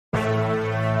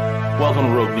Welcome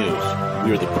to Rogue News.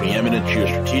 We are the preeminent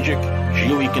geostrategic,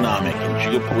 geoeconomic, and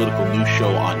geopolitical news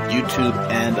show on YouTube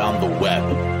and on the web.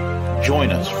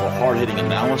 Join us for hard-hitting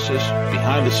analysis,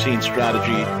 behind-the-scenes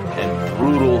strategy, and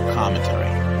brutal commentary.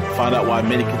 Find out why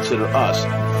many consider us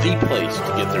the place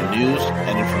to get their news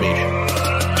and information.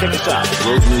 Check us out at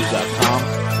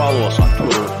roguenews.com. Follow us on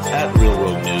Twitter at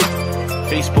RealRogueNews,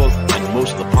 Facebook, and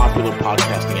most of the popular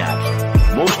podcasting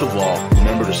apps. Most of all,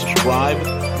 remember to subscribe,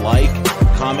 like,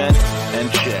 comment,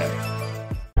 and share.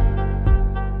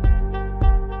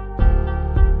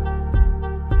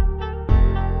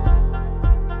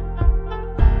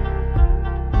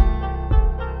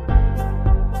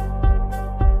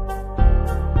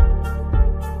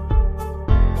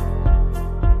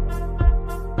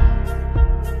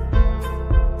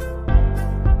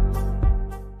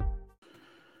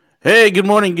 Hey, good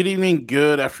morning, good evening,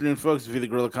 good afternoon, folks. If you're the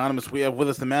Guerrilla Economist, we have with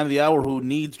us the man of the hour who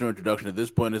needs no introduction at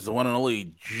this point is the one and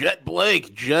only Jet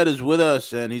Blake. Jet is with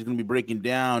us, and he's going to be breaking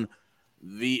down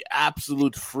the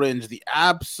absolute fringe, the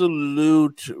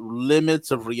absolute limits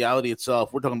of reality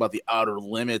itself. We're talking about the outer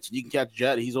limits. You can catch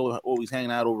Jet. He's always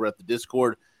hanging out over at the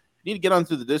Discord. If you need to get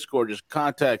onto the Discord, just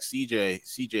contact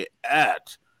CJ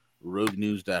at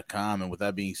roguenews.com. And with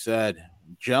that being said,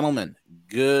 gentlemen,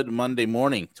 good Monday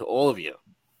morning to all of you.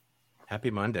 Happy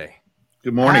Monday.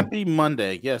 Good morning. Happy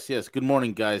Monday. Yes. Good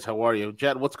morning, guys. How are you?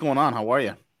 Jet, what's going on? How are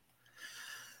you?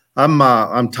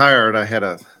 I'm tired. I had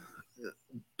a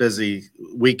busy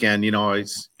weekend. You know, I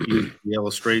use the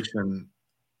illustration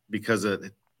because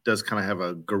it does kind of have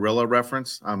a gorilla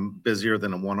reference. I'm busier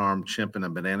than a one-armed chimp in a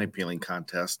banana peeling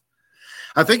contest.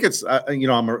 I think it's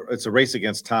it's a race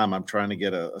against time. I'm trying to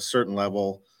get a certain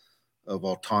level of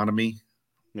autonomy.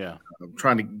 Yeah. I'm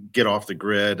trying to get off the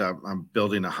grid. I'm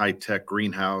building a high-tech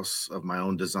greenhouse of my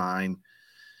own design.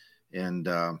 And,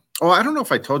 I don't know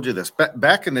if I told you this.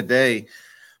 Back in the day,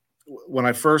 when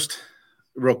I first,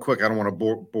 real quick, I don't want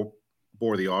to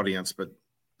bore the audience, but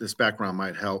this background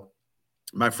might help.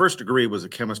 My first degree was a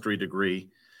chemistry degree.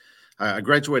 I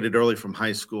graduated early from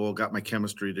high school, got my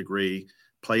chemistry degree,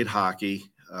 played hockey,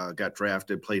 got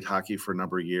drafted, played hockey for a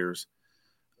number of years.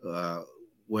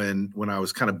 When I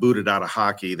was kind of booted out of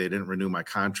hockey, they didn't renew my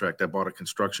contract. I bought a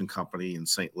construction company in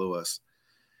St. Louis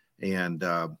and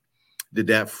did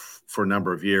that for a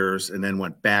number of years, and then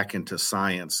went back into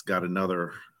science, got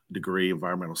another degree,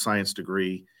 environmental science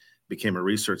degree, became a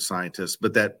research scientist.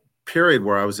 But that period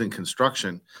where I was in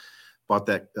construction, bought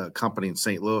that company in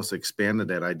St. Louis, expanded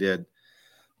that. I did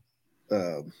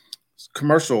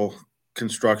commercial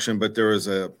construction, but there was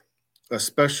a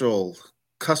special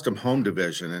custom home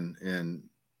division, and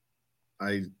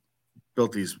I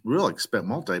built these real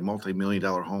expensive multi-million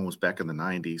dollar homes back in the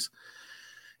 90s.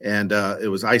 And it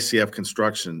was ICF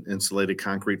construction, insulated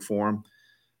concrete form.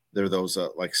 They're those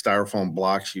like styrofoam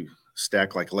blocks you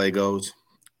stack like Legos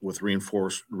with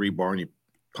reinforced rebar, and you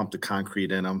pump the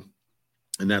concrete in them.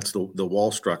 And that's the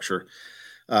wall structure.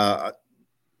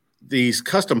 These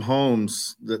custom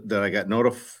homes that I got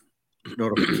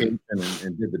notification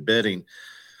and did the bidding,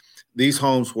 these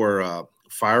homes were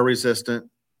fire resistant,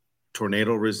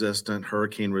 tornado resistant,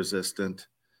 hurricane resistant,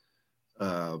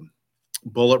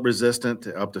 bullet resistant,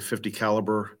 up to 50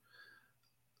 caliber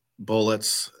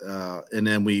bullets. And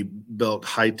then we built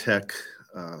high-tech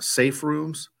safe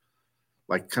rooms,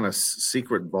 like kind of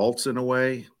secret vaults in a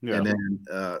way. Yeah. And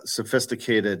then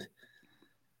sophisticated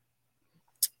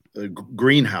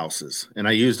greenhouses. And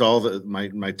I used all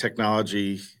my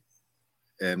technology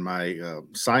and my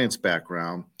science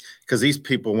background because these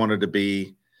people wanted to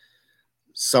be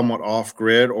somewhat off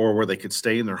grid or where they could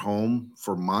stay in their home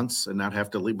for months and not have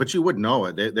to leave. But you wouldn't know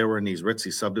it. They were in these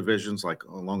ritzy subdivisions, like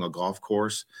along a golf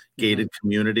course, gated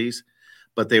communities,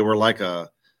 but they were like a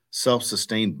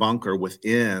self-sustained bunker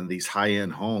within these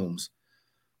high-end homes.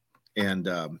 And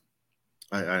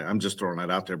I'm just throwing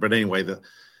that out there. But anyway,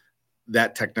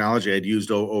 that technology I'd used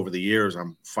over the years,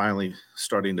 I'm finally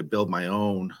starting to build my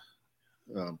own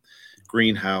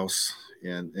greenhouse,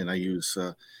 and I use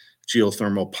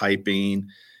geothermal piping.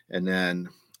 And then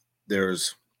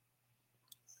there's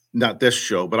not this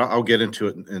show, but I'll get into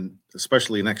it, and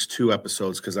especially the next two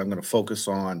episodes, because I'm going to focus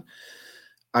on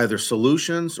either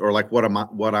solutions or like what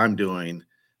I'm doing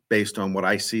based on what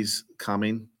I see's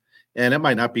coming. And it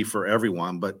might not be for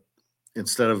everyone, but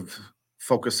instead of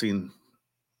focusing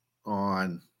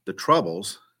on the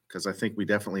troubles, because I think we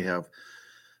definitely have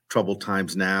troubled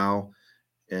times now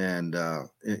and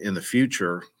in the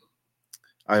future,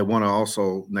 I want to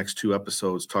also, next two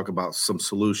episodes, talk about some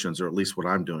solutions, or at least what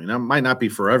I'm doing. That might not be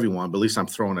for everyone, but at least I'm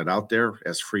throwing it out there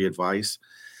as free advice.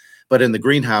 But in the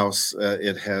greenhouse,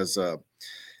 it has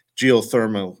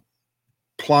geothermal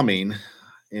plumbing,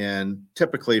 And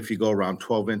typically, if you go around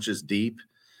 12 inches deep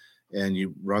and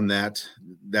you run that,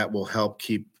 that will help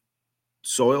keep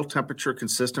soil temperature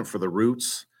consistent for the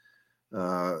roots.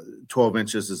 12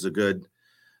 inches is a good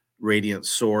radiant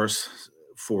source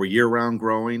for year-round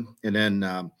growing. And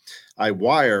then I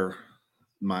wire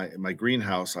my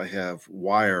greenhouse. I have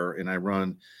wire, and I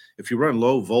run, if you run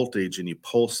low voltage and you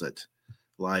pulse it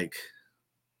like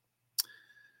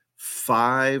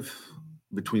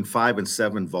between 5 and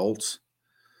 7 volts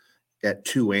at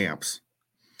 2 amps,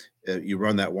 you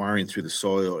run that wiring through the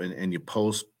soil and you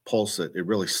pulse it. It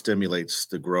really stimulates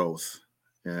the growth.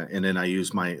 And then I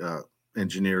use my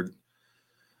engineered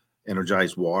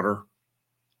energized water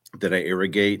that I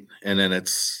irrigate, and then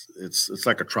it's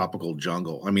like a tropical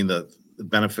jungle. I mean, the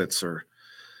benefits are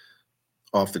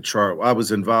off the chart. I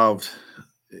was involved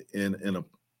in a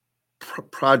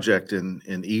project in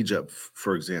Egypt,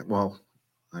 for example. Well,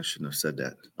 I shouldn't have said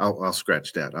that. I'll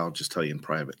scratch that. I'll just tell you in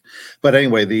private. But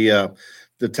anyway,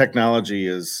 the technology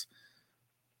is,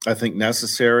 I think,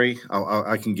 necessary.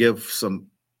 I can give some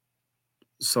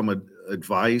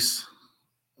advice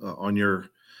on your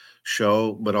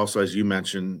show, but also, as you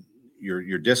mentioned,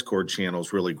 your Discord channel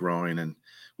is really growing, and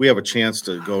we have a chance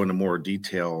to go into more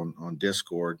detail on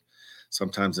Discord,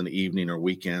 sometimes in the evening or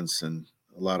weekends, and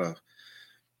a lot of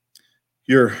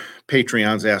your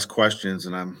Patreons ask questions,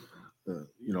 and I'm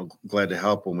glad to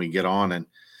help when we get on. And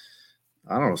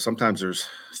I don't know, sometimes there's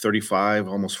 35,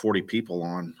 almost 40 people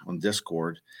on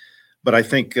Discord, but I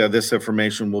think this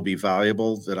information will be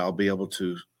valuable, that I'll be able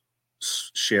to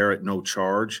share at no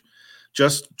charge,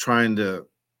 just trying to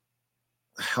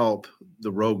help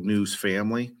the Rogue News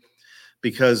family,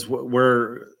 because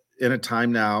we're in a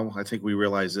time now, I think we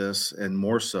realize this, and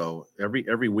more so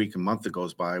every week and month that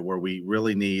goes by, where we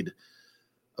really need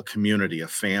a community, a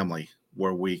family,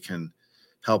 where we can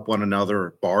help one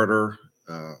another, barter,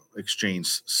 exchange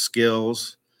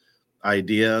skills,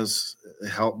 ideas,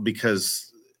 help.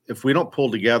 Because if we don't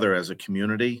pull together as a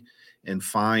community and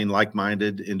find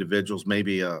like-minded individuals,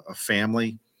 maybe a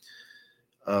family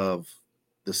of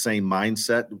the same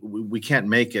mindset, we can't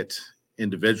make it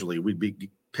individually. We'd be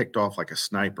picked off like a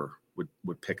sniper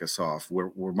would pick us off.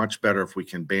 We're much better if we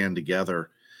can band together,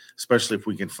 especially if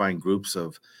we can find groups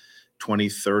of 20,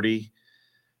 30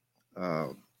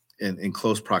 in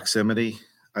close proximity.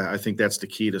 I think that's the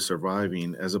key to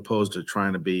surviving, as opposed to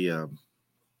trying to be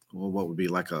what would be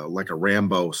like a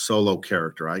Rambo solo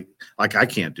character. I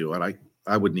can't do it.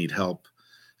 I would need help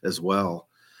as well.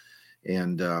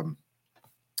 And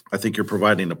I think you're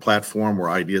providing a platform where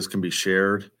ideas can be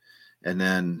shared, and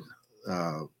then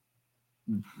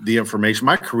the information.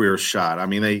 My career is shot. I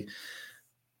mean, the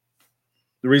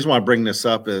reason why I bring this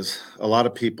up is a lot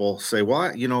of people say,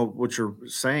 well, what you're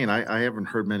saying, I haven't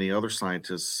heard many other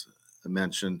scientists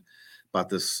mention about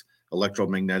this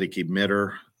electromagnetic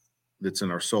emitter that's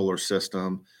in our solar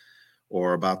system,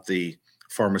 or about the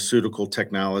pharmaceutical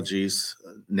technologies,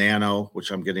 nano,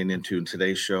 which I'm getting into in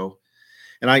today's show.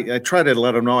 And I try to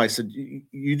let them know, I said,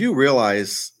 you do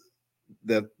realize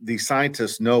that the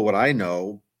scientists know what I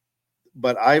know,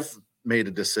 but I've made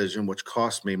a decision which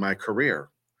cost me my career.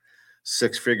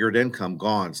 6-figured income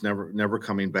gone. It's never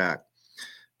coming back.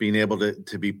 Being able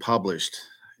to be published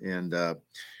and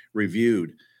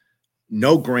reviewed.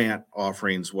 No grant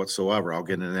offerings whatsoever. I'll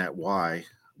get into that why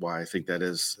I think that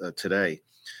is today.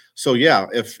 So yeah,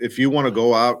 if you want to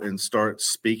go out and start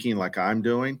speaking like I'm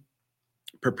doing,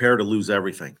 prepare to lose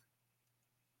everything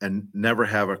and never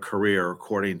have a career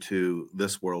according to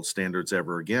this world standards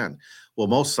ever again. Well,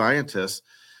 most scientists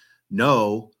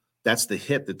know that's the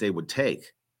hit that they would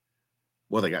take.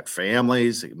 Well, they got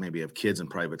families, they maybe have kids in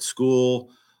private school,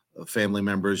 family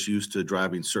members used to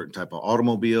driving certain type of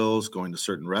automobiles, going to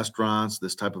certain restaurants,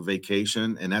 this type of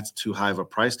vacation, and that's too high of a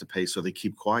price to pay, so they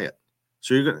keep quiet.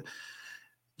 So you're going to,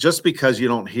 just because you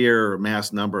don't hear a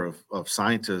mass number of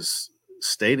scientists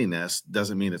stating this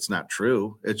doesn't mean it's not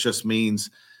true. It just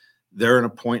means they're in a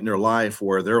point in their life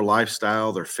where their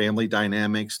lifestyle, their family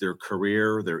dynamics, their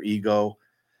career, their ego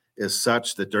is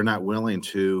such that they're not willing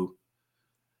to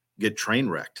get train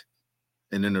wrecked.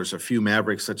 And then there's a few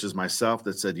mavericks such as myself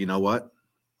that said, you know what,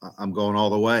 I'm going all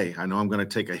the way. I know I'm going to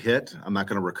take a hit. I'm not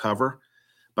going to recover,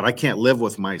 but I can't live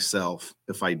with myself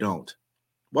if I don't.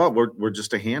 Well, we're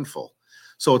just a handful.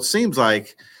 So it seems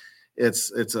like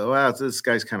it's this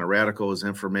guy's kind of radical, his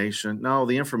information. No,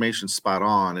 the information's spot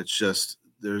on. It's just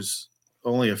there's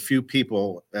only a few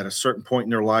people at a certain point in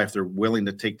their life, they're willing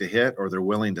to take the hit, or they're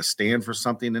willing to stand for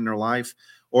something in their life,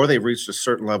 or they've reached a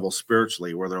certain level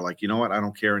spiritually where they're like, you know what, I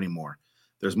don't care anymore.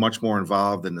 There's much more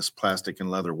involved in this plastic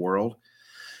and leather world.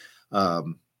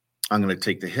 I'm going to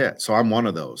take the hit. So I'm one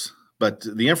of those. But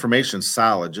the information's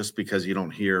solid just because you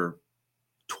don't hear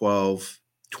 12,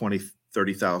 20,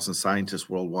 30,000 scientists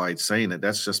worldwide saying it.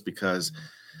 That's just because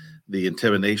the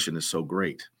intimidation is so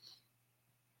great.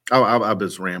 Oh, I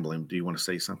was rambling. Do you want to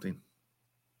say something?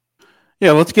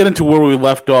 Yeah, let's get into where we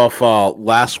left off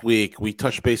last week. We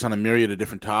touched base on a myriad of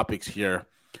different topics here.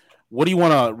 What do you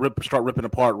want to start ripping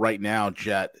apart right now,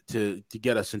 Jet, to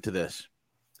get us into this?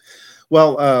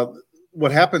 Well,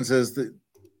 what happens is that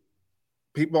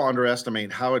people underestimate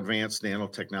how advanced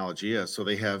nanotechnology is. So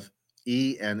they have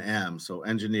ENM, so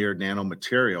engineered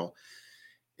nanomaterial.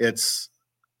 It's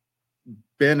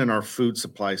been in our food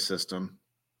supply system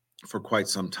for quite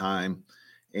some time,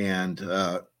 and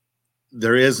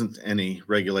there isn't any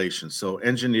regulation. So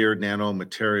engineered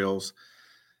nanomaterials,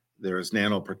 there's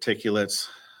nanoparticulates,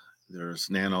 there's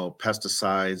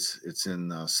nanopesticides. It's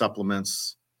in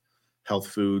supplements, health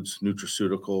foods,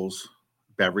 nutraceuticals,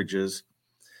 beverages.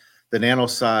 The nano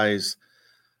size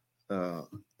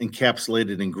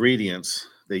encapsulated ingredients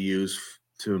they use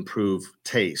to improve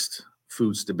taste,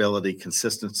 food stability,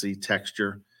 consistency,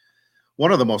 texture.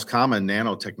 One of the most common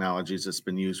nanotechnologies that's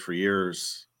been used for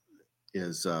years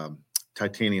is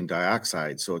titanium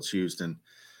dioxide. So it's used in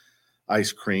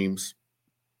ice creams,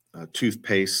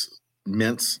 toothpaste,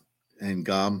 mints, and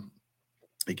gum.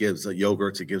 It gives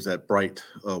yogurts. It gives that bright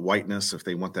whiteness if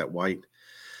they want that white.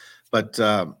 But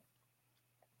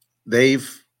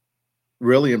they've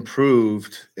really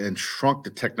improved and shrunk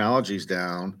the technologies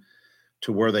down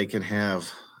to where they can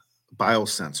have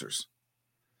biosensors.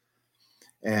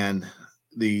 And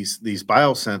these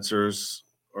biosensors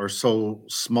are so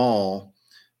small,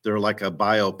 they're like a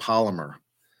biopolymer.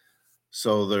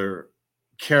 So they're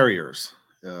carriers,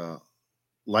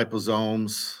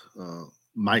 liposomes,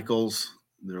 Michaels.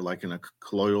 They're like in a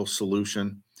colloidal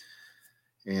solution.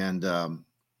 And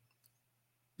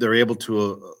they're able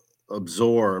to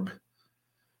absorb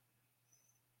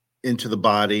into the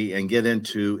body and get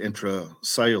into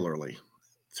intracellularly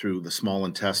through the small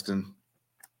intestine.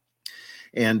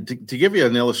 And to give you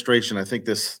an illustration, I think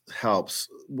this helps.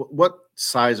 What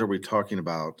size are we talking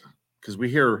about? Because we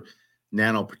hear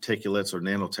nanoparticulates or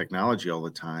nanotechnology all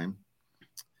the time.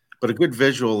 But a good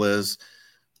visual is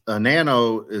a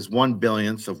nano is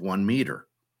 1/1000th of 1 meter.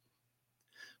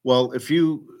 Well, if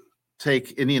you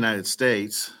take in the United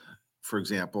States, for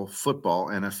example, football,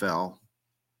 NFL,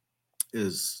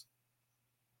 is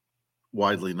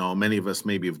widely known. Many of us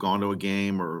maybe have gone to a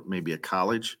game or maybe a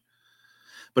college.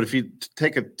 But if you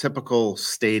take a typical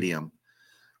stadium,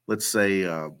 let's say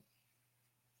an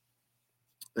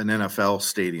NFL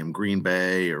stadium, Green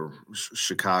Bay or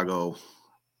Chicago,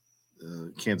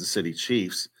 Kansas City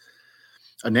Chiefs,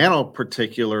 a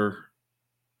nanoparticular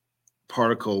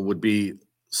particle would be,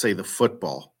 say, the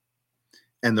football,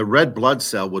 and the red blood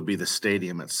cell would be the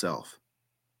stadium itself.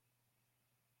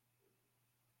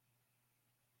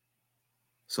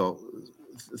 So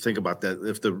think about that.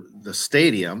 If the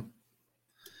stadium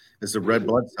is the red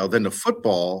blood cell, then the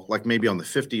football, like maybe on the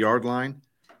 50-yard line,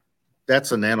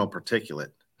 that's a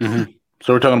nanoparticulate. Mm-hmm.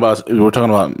 So we're talking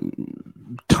about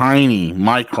tiny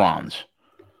microns.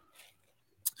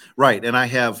 Right. And I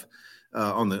have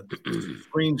on the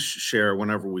screen share,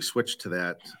 whenever we switch to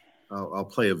that, I'll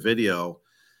play a video.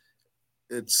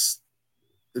 It's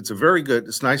a very good,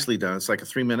 it's nicely done. It's like a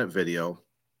 3-minute video.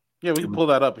 Yeah, we can pull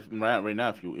that up right now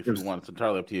if you want. It's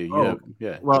entirely up to you.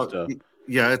 Well,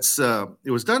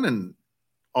 it was done in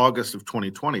August of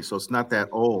 2020, so it's not that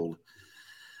old.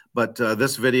 But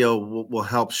this video will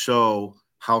help show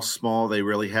how small they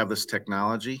really have this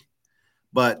technology.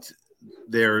 But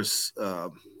there's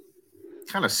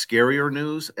kind of scarier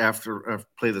news after I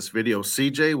play this video.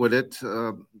 CJ, would it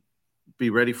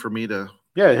be ready for me to?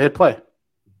 Yeah, hit play.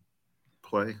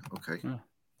 Play, okay. Yeah.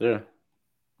 There.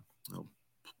 Oh,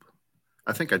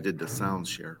 I think I did the sound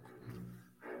share.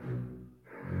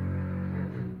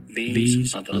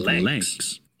 These are the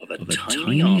legs of a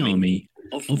tiny army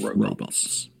of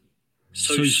robots.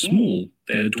 So small,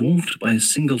 they're dwarfed by a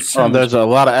single sound. Oh, there's a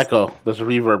lot of echo. There's a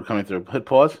reverb coming through. Hit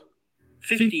pause.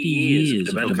 50 years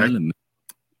of development.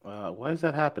 Why is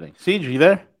that happening? Siege, are you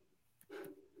there?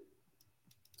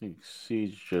 I think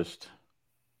Siege just...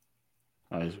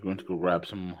 he's going to go grab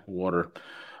some water.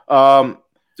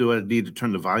 Do I need to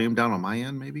turn the volume down on my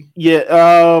end, maybe? Yeah.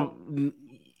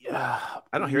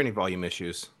 I don't hear any volume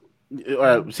issues. All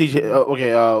right, CJ.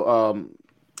 Okay.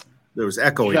 There was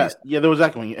echoing. Chat, yeah, there was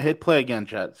echoing. Hit play again,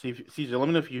 chat. CJ, let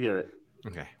me know if you hear it.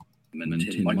 Okay.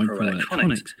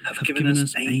 Microelectronics have given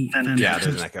us a fantastic. Yeah,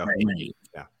 there's an echo.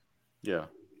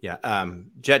 Yeah.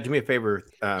 Jet, do me a favor.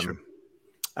 Sure.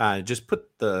 Just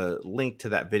put the link to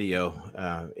that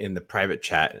video in the private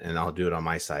chat, and I'll do it on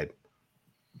my side.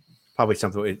 probably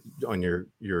something on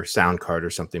your sound card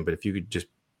or something. But if you could just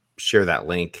share that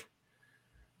link.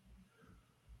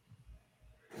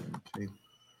 Okay.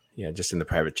 Yeah, just in the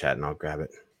private chat, and I'll grab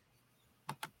it.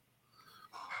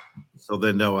 So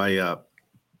then, no, I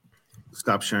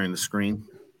stop sharing the screen.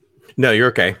 No, you're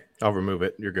okay. I'll remove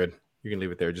it. You're good. You can leave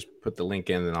it there. Just put the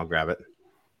link in, and I'll grab it.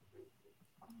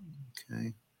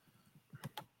 Okay.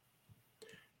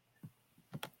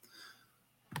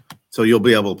 So you'll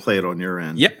be able to play it on your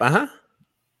end. Yep. There,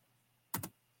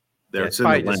 Yeah, it's in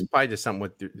the link. it's probably just something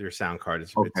with your sound card.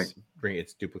 Okay.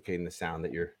 It's duplicating the sound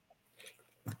that you're.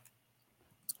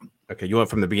 Okay, you want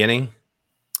from the beginning?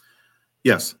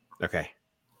 Yes. Okay.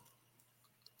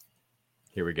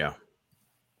 Here we go.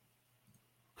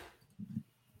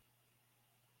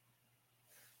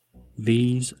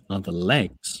 These are the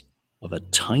legs of a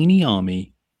tiny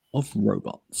army of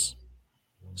robots.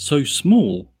 So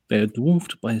small, they are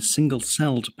dwarfed by a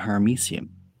single-celled paramecium.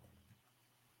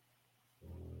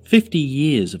 50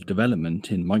 years of development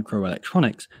in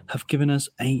microelectronics have given us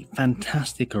a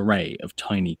fantastic array of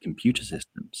tiny computer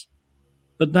systems.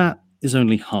 But that is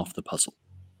only half the puzzle.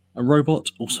 A robot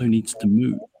also needs to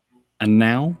move. And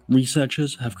now,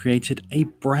 researchers have created a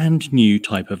brand new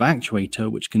type of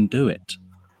actuator which can do it,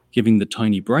 giving the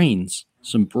tiny brains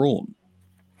some brawn.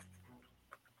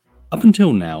 Up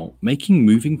until now, making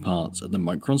moving parts at the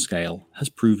micron scale has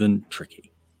proven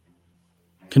tricky.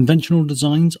 Conventional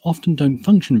designs often don't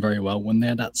function very well when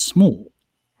they're that small,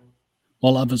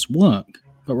 while others work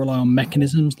but rely on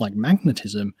mechanisms like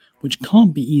magnetism which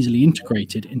can't be easily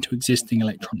integrated into existing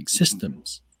electronic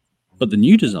systems. But the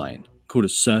new design, called a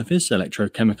surface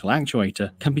electrochemical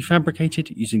actuator, can be fabricated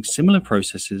using similar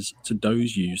processes to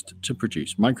those used to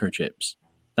produce microchips.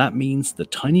 That means the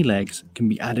tiny legs can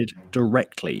be added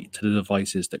directly to the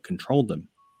devices that control them.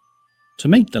 To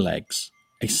make the legs,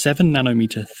 a 7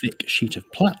 nanometer thick sheet of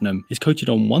platinum is coated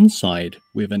on one side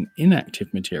with an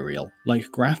inactive material like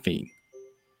graphene.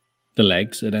 The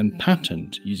legs are then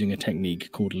patterned using a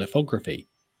technique called lithography,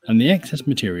 and the excess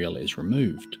material is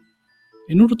removed.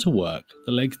 In order to work,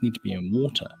 the legs need to be in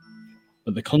water,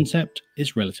 but the concept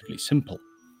is relatively simple.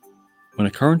 When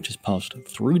a current is passed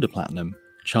through the platinum,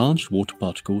 charged water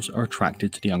particles are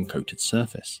attracted to the uncoated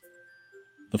surface.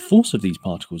 The force of these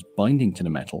particles binding to the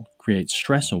metal creates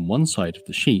stress on one side of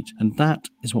the sheet, and that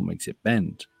is what makes it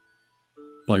bend.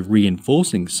 By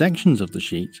reinforcing sections of the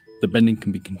sheet, the bending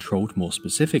can be controlled more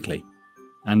specifically,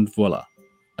 and voila,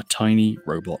 a tiny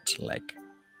robot leg.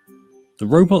 The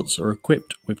robots are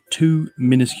equipped with 2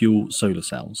 minuscule solar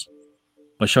cells.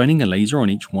 By shining a laser on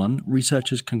each one,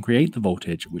 researchers can create the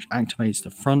voltage which activates the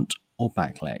front or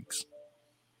back legs.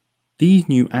 These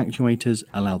new actuators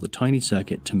allow the tiny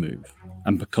circuit to move,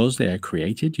 and because they are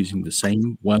created using the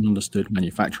same well-understood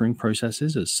manufacturing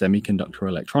processes as semiconductor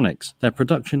electronics, their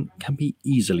production can be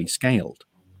easily scaled,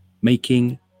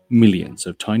 making millions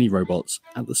of tiny robots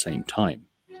at the same time.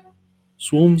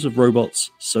 Swarms of robots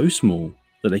so small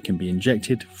that they can be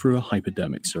injected through a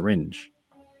hypodermic syringe,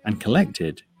 and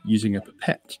collected using a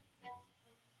pipette.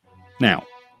 Now,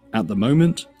 at the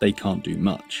moment, they can't do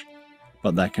much,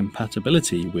 but their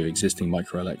compatibility with existing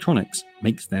microelectronics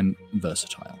makes them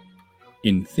versatile.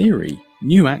 In theory,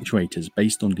 new actuators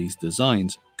based on these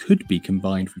designs could be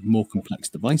combined with more complex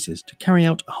devices to carry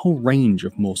out a whole range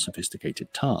of more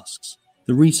sophisticated tasks.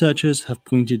 The researchers have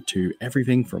pointed to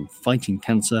everything from fighting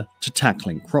cancer to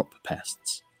tackling crop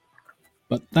pests.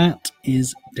 But that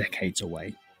is decades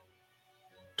away.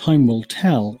 Time will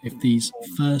tell if these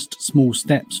first small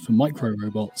steps for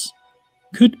microrobots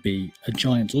could be a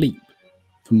giant leap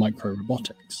for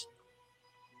microrobotics.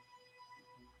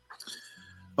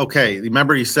 Okay.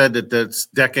 Remember you said that that's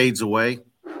decades away?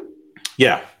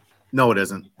 Yeah, No, it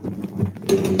isn't.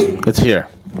 it's here.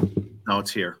 No,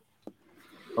 it's here.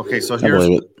 Okay. So I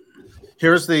believe it.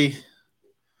 here's the,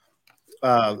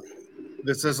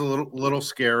 this is a little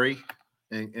scary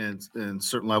and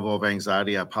certain level of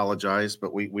anxiety. I apologize,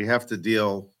 but we have to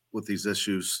deal with these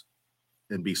issues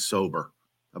and be sober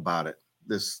about it.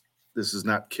 This is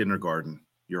not kindergarten,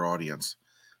 your audience.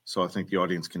 So I think the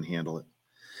audience can handle it.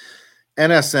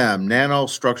 NSM,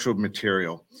 nanostructured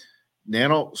material.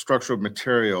 Nanostructured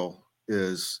material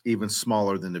is even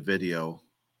smaller than the video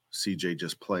CJ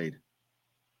just played.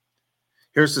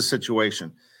 Here's the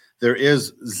situation. There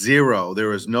is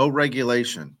no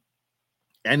regulation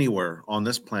anywhere on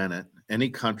this planet, any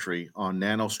country, on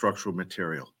nanostructured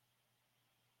material.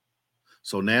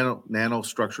 So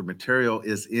nanostructured material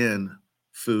is in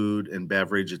food and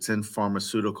beverage. It's in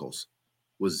pharmaceuticals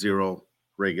with zero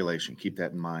regulation. Keep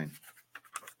that in mind.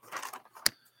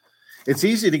 It's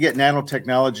easy to get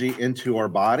nanotechnology into our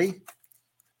body.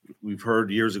 We've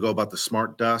heard years ago about the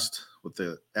smart dust. with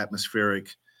the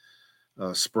atmospheric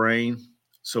spraying.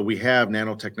 So we have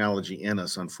nanotechnology in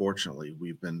us, unfortunately.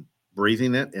 We've been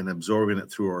breathing it and absorbing it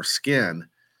through our skin,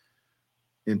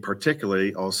 in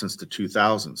particularly all since the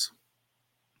 2000s.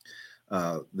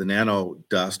 The nano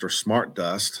dust or smart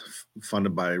dust,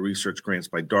 funded by research grants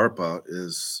by DARPA,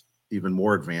 is even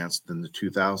more advanced than the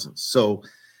 2000s. So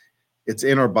it's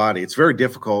in our body. It's very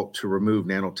difficult to remove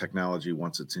nanotechnology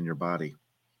once it's in your body.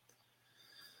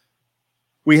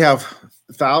 We have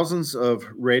thousands of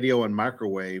radio and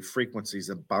microwave frequencies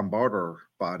that bombard our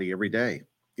body every day.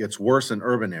 It's worse in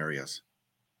urban areas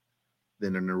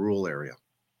than in a rural area.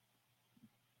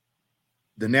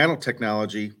 The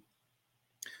nanotechnology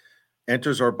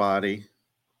enters our body,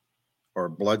 our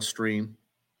bloodstream.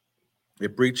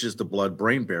 It breaches the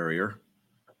blood-brain barrier,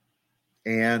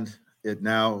 and it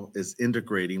now is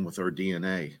integrating with our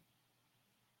DNA.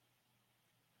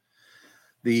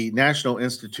 The National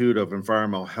Institute of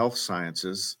Environmental Health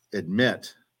Sciences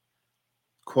admit,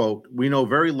 quote, "We know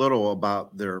very little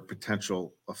about their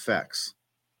potential effects,"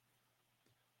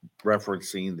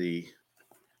 referencing the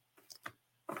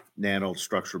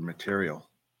nanostructured material.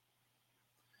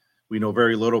 We know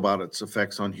very little about its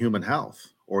effects on human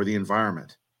health or the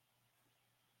environment.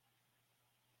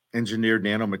 Engineered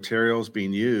nanomaterials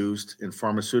being used in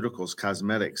pharmaceuticals,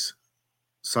 cosmetics,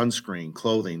 sunscreen,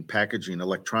 clothing, packaging,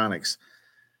 electronics.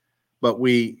 But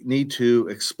we need to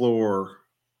explore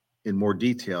in more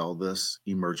detail this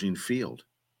emerging field.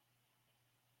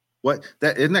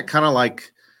 Isn't that kind of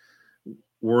like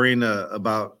worrying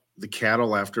about the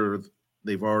cattle after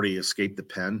they've already escaped the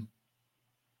pen?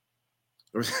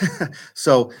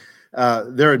 So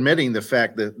they're admitting the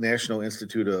fact that National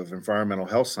Institute of Environmental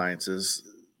Health Sciences,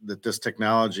 that this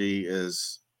technology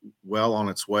is well on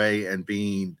its way and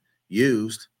being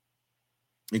used,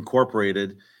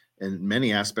 incorporated in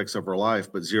many aspects of our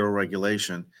life, but zero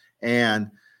regulation.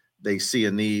 And they see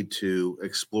a need to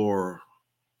explore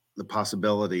the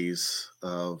possibilities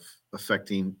of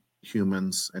affecting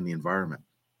humans and the environment.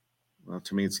 Well,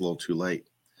 to me, it's a little too late.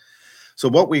 So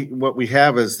what we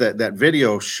have is that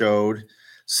video showed,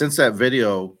 since that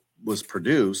video was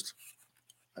produced,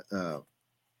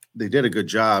 they did a good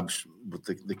job with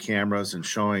the cameras and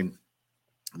showing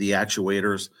the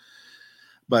actuators.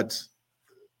 But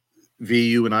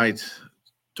you and I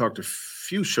talked a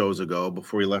few shows ago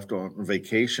before we left on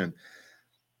vacation.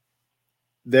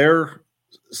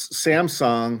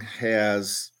 Samsung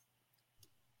has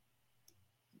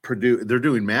produced, they're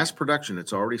doing mass production.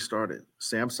 It's already started.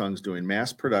 Samsung's doing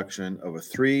mass production of a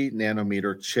 3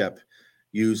 nanometer chip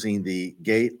using the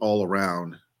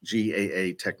gate-all-around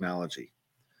GAA technology.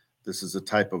 This is a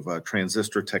type of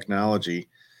transistor technology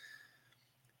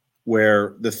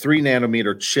where the 3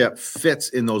 nanometer chip fits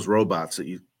in those robots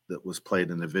that was played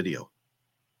in the video.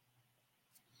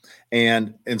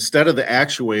 And instead of the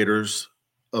actuators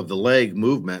of the leg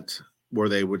movement, where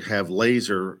they would have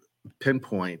laser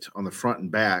pinpoint on the front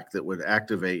and back that would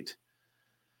activate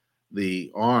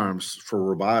the arms for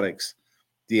robotics,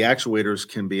 the actuators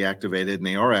can be activated, and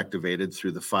they are activated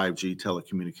through the 5G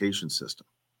telecommunication system,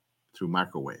 through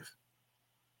microwave.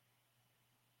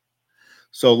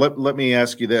 So let me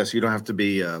ask you this. You don't have to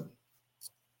be an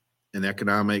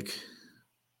economic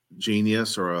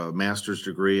genius or a master's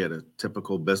degree at a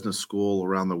typical business school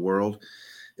around the world.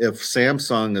 If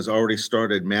Samsung has already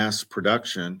started mass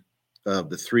production of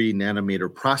the 3 nanometer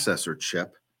processor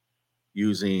chip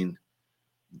using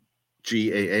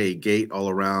GAA,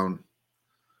 gate-all-around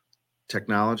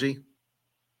technology,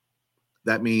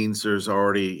 that means there's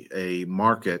already a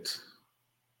market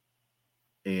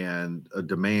and a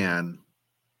demand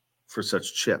for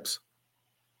such chips.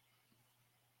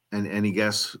 And any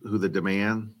guess who the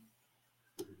demand?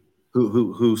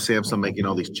 Who Samsung making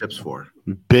all these chips for?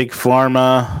 Big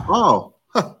Pharma. Oh,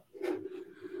 huh.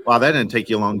 Wow, that didn't take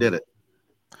you long, did it?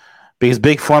 Because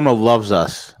Big Pharma loves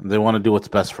us. They want to do what's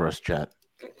best for us, Chet.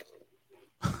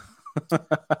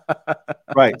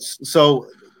 Right. So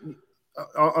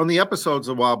on the episodes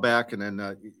a while back, and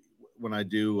then when I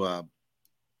do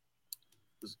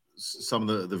some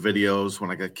of the videos, when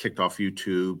I got kicked off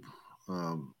YouTube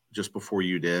just before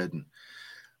you did, and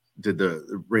did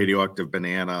the radioactive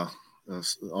banana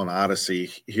on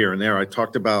Odyssey here and there, I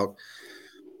talked about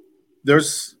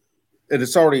it's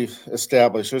already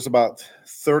established, there's about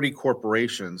 30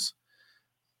 corporations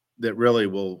that really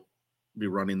will be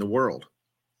running the world.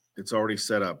 It's already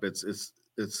set up. It's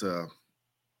I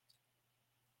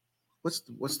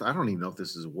don't even know if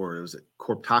this is a word. Is it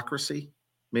corptocracy?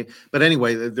 But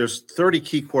anyway, there's 30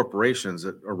 key corporations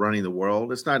that are running the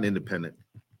world. It's not independent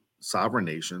sovereign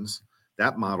nations.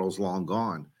 That model's long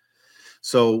gone.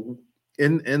 So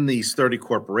in these 30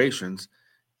 corporations,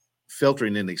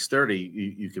 filtering in these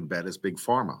 30, you can bet is big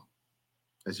pharma,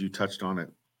 as you touched on it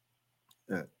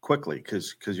quickly,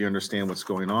 because you understand what's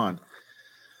going on.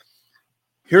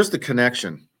 Here's the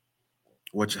connection.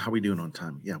 How are we doing on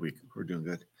time? Yeah, we're doing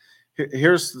good.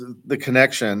 Here's the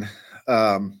connection.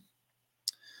 I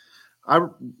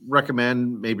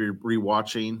recommend maybe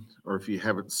rewatching, or if you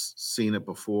haven't seen it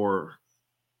before,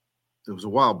 it was a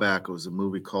while back. It was a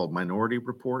movie called Minority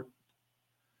Report.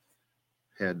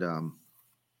 Had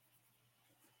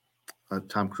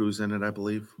Tom Cruise in it, I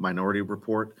believe. Minority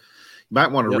Report. You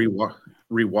might want to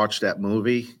rewatch that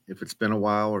movie if it's been a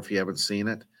while, or if you haven't seen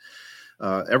it.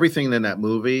 Everything in that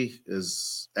movie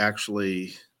is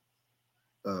actually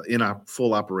in a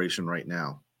full operation right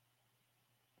now.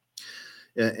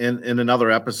 In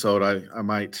another episode, I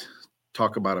might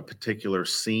talk about a particular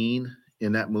scene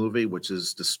in that movie, which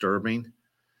is disturbing,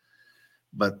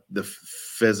 but the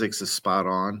physics is spot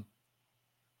on.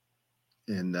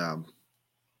 And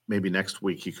maybe next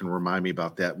week you can remind me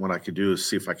about that. What I could do is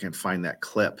see if I can find that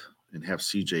clip and have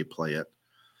CJ play it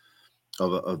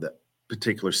of that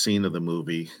particular scene of the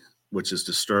movie, which is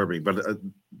disturbing. But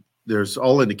there's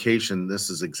all indication this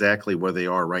is exactly where they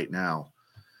are right now.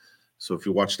 So if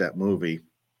you watch that movie,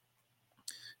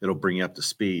 it'll bring you up to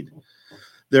speed.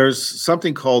 There's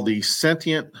something called the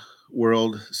Sentient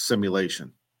World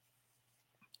Simulation,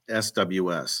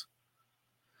 SWS.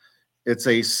 It's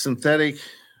a synthetic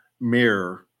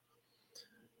mirror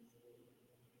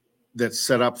that's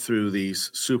set up through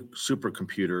these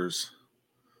supercomputers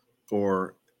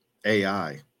or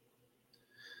AI.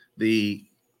 The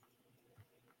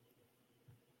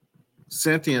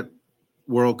Sentient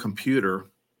World Computer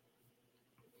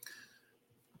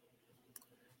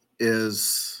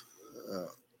is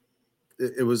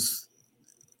it was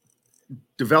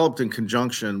developed in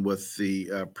conjunction with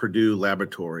the Purdue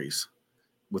Laboratories,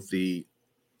 with the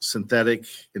Synthetic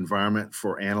Environment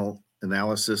for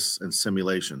Analysis and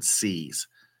Simulation, SEAS,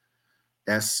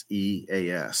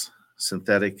 SEAS,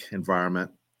 Synthetic Environment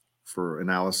for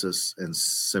Analysis and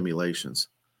Simulations.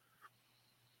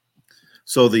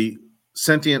 So the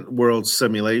Sentient World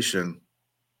Simulation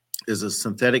is a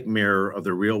synthetic mirror of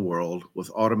the real world with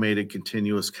automated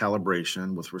continuous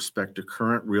calibration with respect to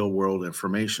current real-world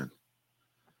information.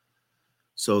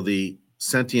 So the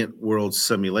Sentient World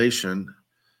Simulation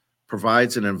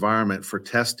provides an environment for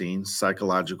testing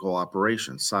psychological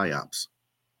operations, PSYOPs.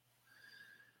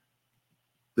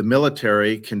 The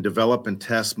military can develop and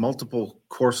test multiple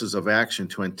courses of action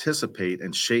to anticipate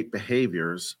and shape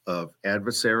behaviors of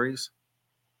adversaries,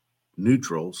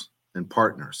 neutrals, and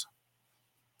partners.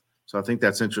 So I think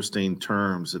that's interesting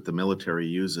terms that the military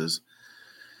uses,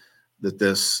 that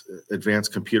this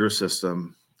advanced computer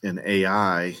system and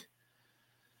AI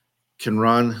can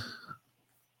run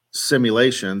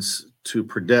simulations to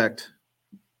predictive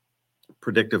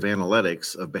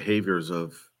analytics of behaviors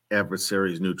of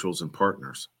adversaries, neutrals, and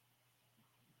partners.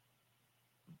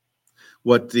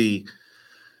 What the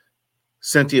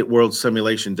Sentient World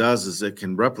Simulation does is it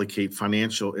can replicate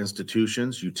financial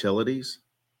institutions, utilities,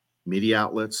 media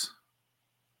outlets,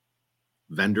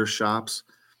 vendor shops,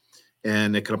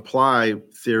 and it can apply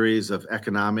theories of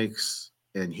economics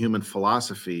and human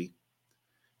philosophy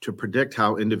to predict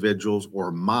how individuals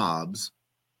or mobs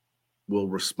will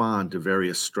respond to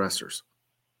various stressors.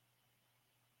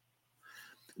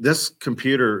 This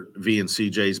computer, V and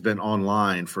CJ, has been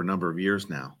online for a number of years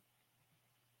now.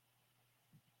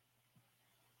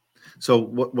 So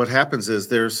what happens is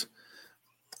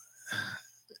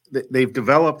they've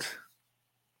developed,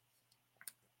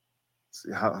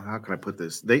 how can I put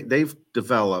this? They've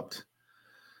developed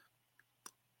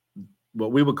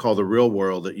what we would call the real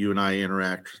world that you and I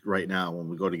interact right now when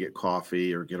we go to get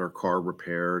coffee or get our car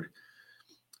repaired,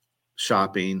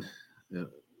 shopping,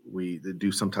 we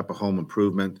do some type of home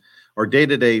improvement, our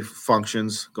day-to-day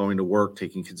functions, going to work,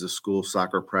 taking kids to school,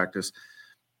 soccer practice.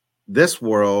 This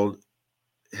world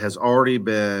has already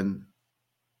been,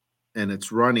 and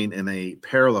it's running in a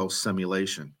parallel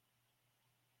simulation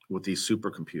with these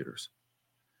supercomputers.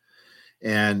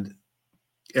 And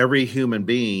every human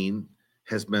being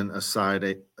has been assigned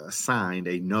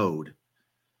a node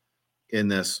in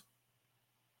this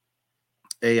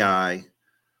AI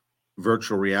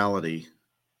virtual reality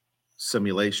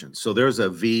simulation. So there's a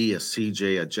V, a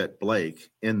CJ, a Jet Blake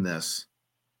in this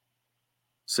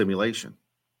simulation.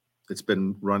 It's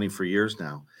been running for years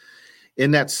now. In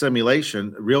that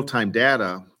simulation, real-time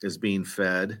data is being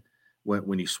fed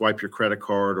when you swipe your credit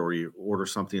card or you order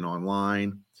something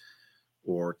online,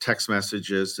 or text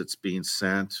messages that's being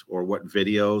sent, or what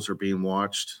videos are being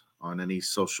watched on any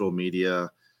social media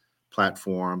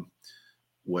platform,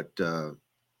 what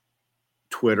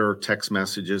Twitter, text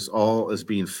messages, all is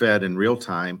being fed in real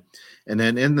time. And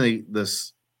then in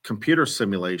this computer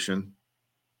simulation,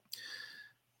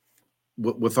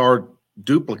 with our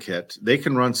duplicate, they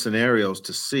can run scenarios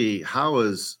to see how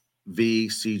is V,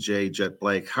 CJ, Jet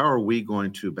Blake, how are we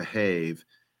going to behave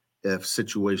if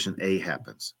situation A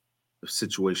happens, if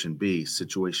situation B,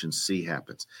 situation C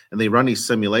happens. And they run these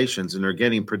simulations, and they're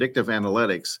getting predictive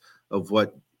analytics of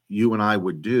what you and I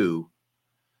would do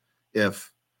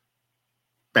if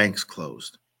banks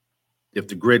closed, if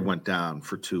the grid went down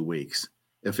for 2 weeks,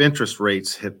 if interest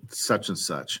rates hit such and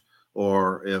such,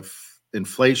 or if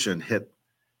inflation hit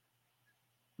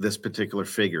this particular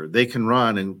figure. They can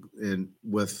run, and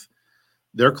with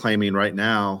they're claiming right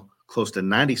now close to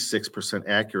 96%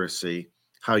 accuracy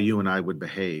how you and I would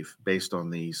behave based on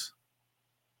these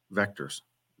vectors,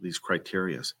 these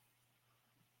criterias.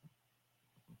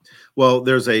 Well,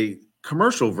 there's a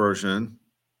commercial version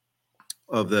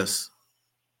of this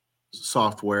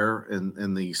software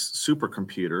in these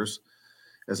supercomputers.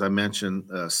 As I mentioned,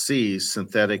 SEAS,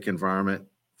 Synthetic Environment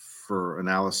for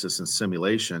Analysis and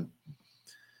Simulation.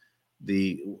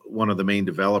 One of the main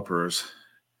developers,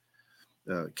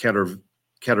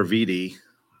 Katervidi,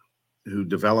 who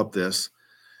developed this,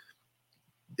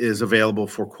 is available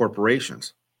for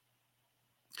corporations.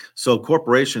 So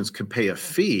corporations can pay a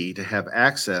fee to have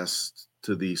access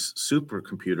to these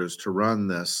supercomputers to run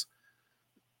this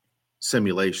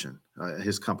simulation.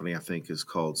 His company, I think, is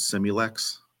called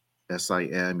Simulex,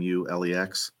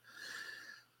 Simulex.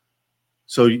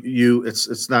 So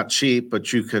it's not cheap,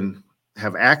 but you can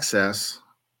have access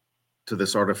to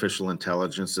this artificial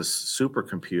intelligence, this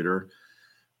supercomputer,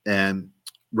 and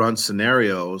run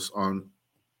scenarios on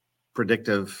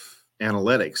predictive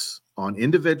analytics on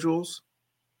individuals,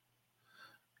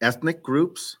 ethnic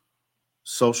groups,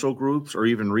 social groups, or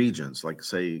even regions. Like,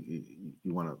 say,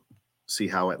 you want to see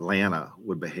how Atlanta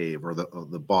would behave, or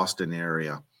the Boston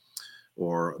area,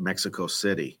 or Mexico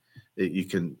City. You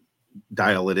can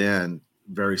dial it in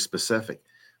very specific.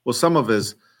 Well, some of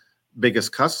his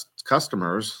biggest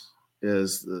customers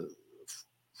is the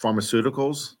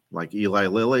pharmaceuticals like Eli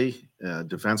Lilly,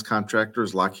 defense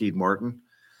contractors, Lockheed Martin.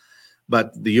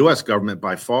 But the U.S. government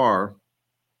by far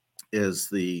is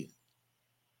the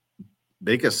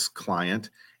biggest client,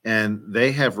 and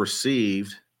they have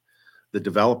received, the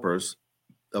developers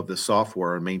of the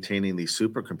software and maintaining these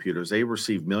supercomputers, they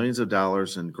received millions of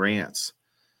dollars in grants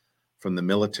from the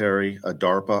military,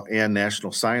 DARPA, and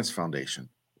National Science Foundation.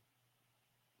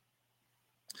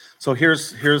 So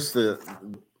here's the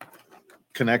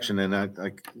connection, and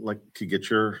I'd like to get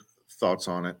your thoughts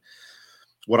on it.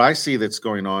 What I see that's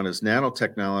going on is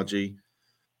nanotechnology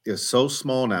is so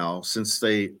small now, since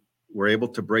they were able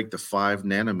to break the 5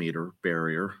 nanometer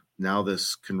barrier. Now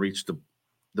this can reach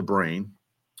the brain,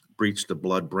 breach the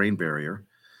blood-brain barrier.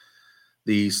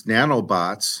 These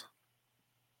nanobots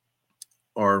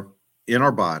are in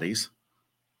our bodies.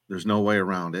 There's no way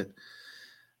around it.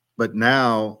 But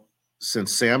now,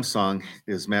 since Samsung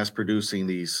is mass producing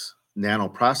these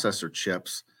nanoprocessor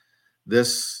chips,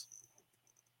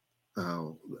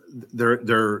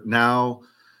 they're now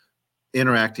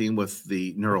interacting with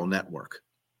the neural network,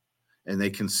 and they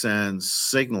can send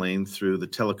signaling through the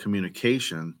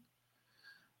telecommunication.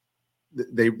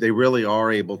 They really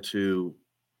are able to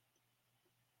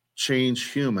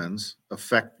change humans,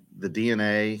 affect the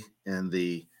DNA and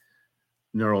the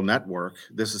neural network.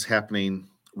 This is happening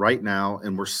right now,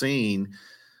 and we're seeing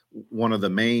one of the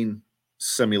main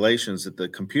simulations that the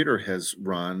computer has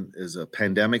run is a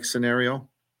pandemic scenario.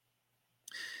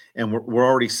 And we're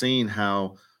already seeing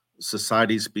how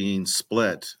society's being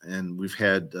split, and we've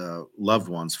had loved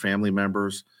ones, family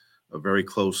members, very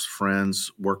close friends,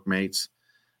 workmates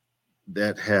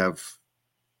that have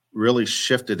really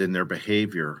shifted in their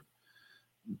behavior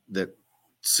that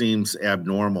seems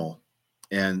abnormal,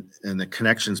 and the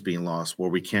connections being lost, where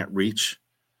we can't reach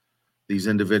these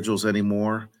individuals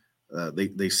anymore.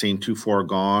 They seem too far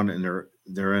gone, and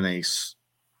they're in a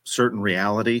certain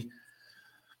reality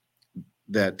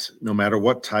that no matter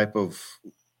what type of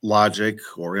logic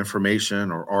or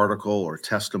information or article or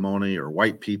testimony or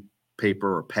white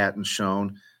paper or patent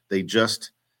shown, they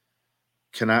just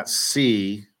cannot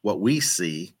see what we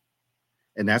see.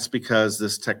 And that's because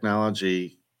this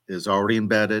technology is already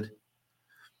embedded.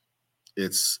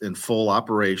 It's in full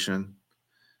operation.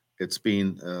 It's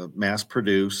being mass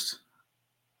produced,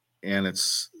 and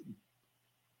it's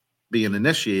being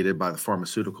initiated by the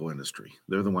pharmaceutical industry.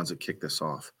 They're the ones that kick this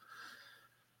off.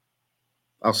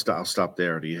 I'll stop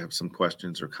there. Do you have some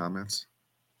questions or comments?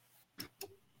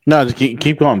 No, just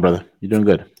keep going, brother. You're doing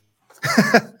good.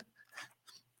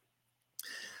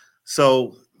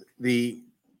 So I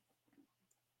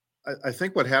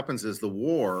think what happens is the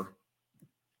war,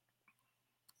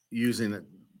 using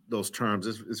those terms,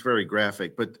 is very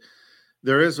graphic, but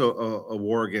there is a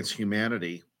war against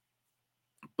humanity.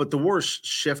 But the war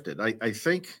shifted. I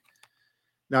think,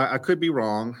 now I could be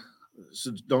wrong,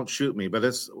 so don't shoot me, but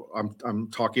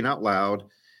I'm talking out loud,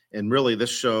 and really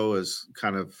this show is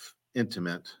kind of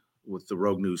intimate with the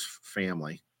Rogue News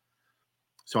family.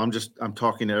 So I'm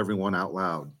talking to everyone out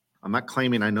loud. I'm not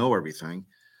claiming I know everything.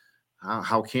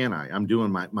 How can I? I'm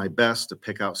doing my best to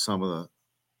pick out some of the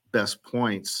best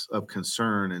points of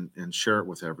concern and share it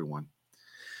with everyone.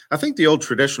 I think the old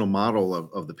traditional model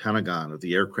of the Pentagon, of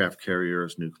the aircraft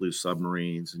carriers, nuclear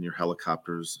submarines, and your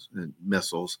helicopters and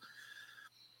missiles,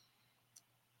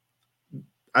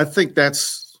 I think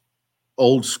that's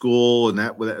old school, and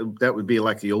that would be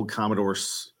like the old Commodore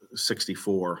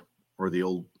 64 or the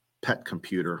old PET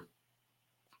computer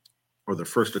or the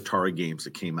first Atari games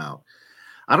that came out.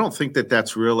 I don't think that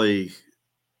that's really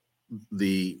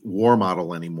the war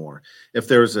model anymore. If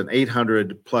there's an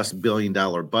 $800+ billion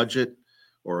budget,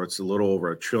 or it's a little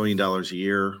over $1 trillion a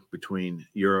year between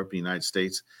Europe and the United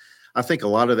States, I think a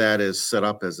lot of that is set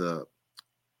up as a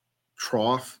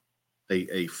trough,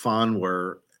 a fund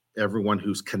where everyone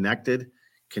who's connected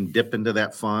can dip into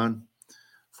that fund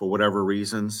for whatever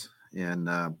reasons and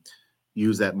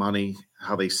use that money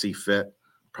how they see fit,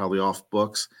 probably off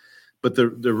books. But the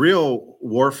real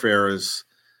warfare is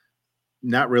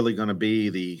not really going to be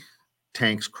the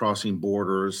tanks crossing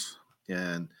borders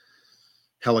and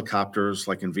helicopters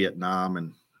like in Vietnam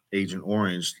and Agent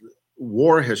Orange.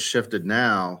 War has shifted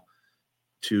now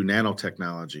to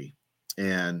nanotechnology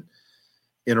and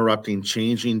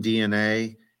changing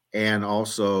DNA, and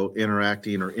also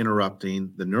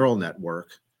interrupting the neural network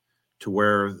to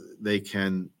where they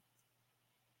can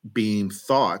beam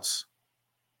thoughts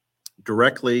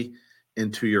directly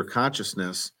into your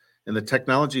consciousness. And the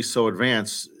technology is so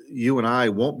advanced, you and I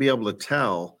won't be able to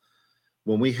tell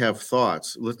when we have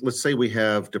thoughts. Let's say we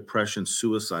have depression,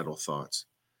 suicidal thoughts.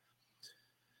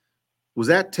 Was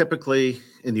that typically,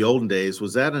 in the olden days,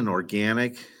 was that an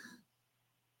organic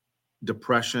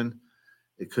depression?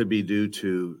 It could be due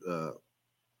to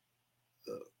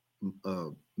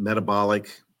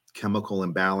metabolic chemical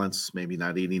imbalance, maybe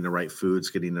not eating the right foods,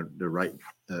 getting the right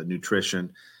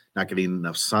nutrition, not getting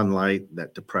enough sunlight,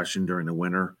 that depression during the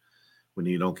winter when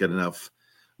you don't get enough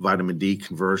vitamin D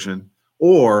conversion.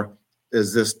 Or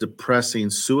is this depressing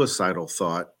suicidal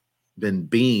thought been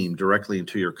beamed directly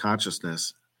into your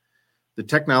consciousness? The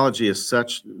technology is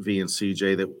such, V and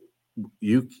CJ, that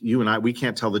you and I, we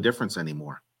can't tell the difference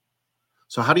anymore.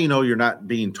 So how do you know you're not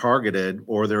being targeted,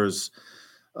 or there's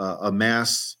a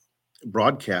mass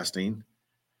broadcasting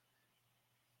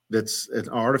that's an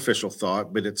artificial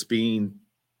thought, but it's being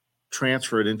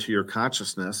transferred into your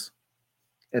consciousness,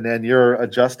 and then you're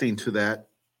adjusting to that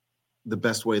the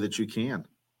best way that you can?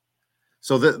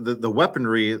 So the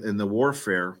weaponry and the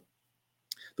warfare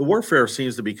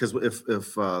seems to be, because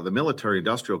if the military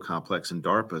industrial complex and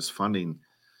DARPA is funding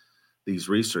these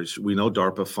research, we know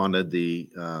DARPA funded the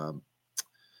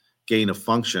gain of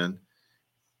function,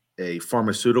 a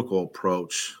pharmaceutical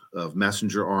approach of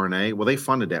messenger RNA. Well, they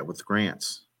funded that with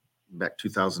grants back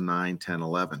 2009, 10,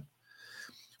 11.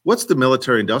 What's the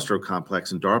military industrial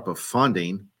complex and DARPA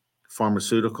funding?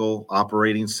 Pharmaceutical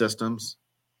operating systems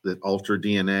that alter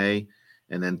DNA,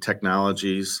 and then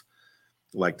technologies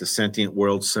like the sentient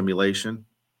world simulation.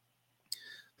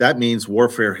 That means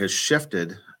warfare has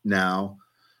shifted now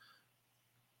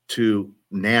to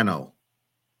nano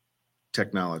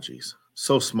technologies,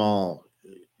 so small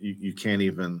you can't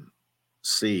even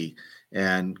see,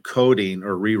 and coding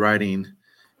or rewriting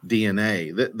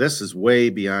DNA. This is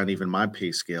way beyond even my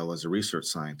pay scale as a research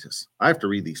scientist. I have to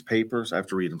read these papers. I have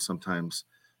to read them sometimes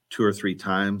 2 or 3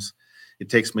 times. It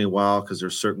takes me a while because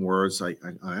there's certain words I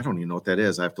don't even know what that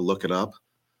is. I have to look it up.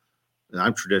 And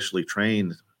I'm traditionally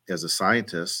trained as a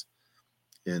scientist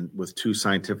and with 2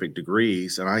 scientific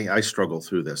degrees, and I struggle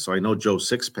through this. So I know Joe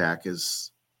Sixpack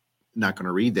is not going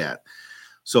to read that.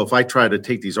 So if I try to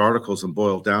take these articles and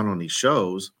boil down on these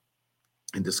shows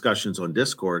and discussions on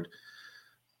Discord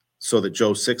so that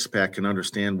Joe Sixpack can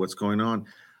understand what's going on,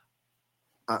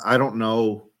 I don't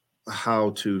know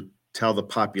how to tell the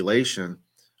population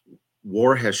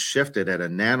war has shifted at a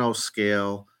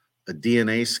nanoscale, a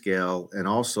DNA scale, and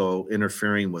also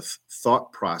interfering with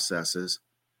thought processes.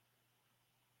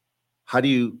 How do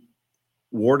you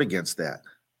ward against that?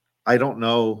 I don't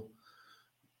know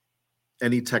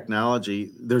any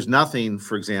technology. There's nothing,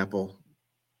 for example,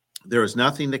 there is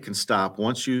nothing that can stop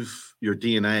once your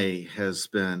DNA has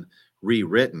been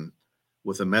rewritten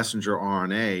with a messenger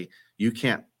RNA. You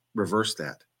can't reverse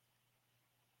that.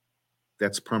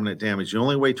 That's permanent damage. The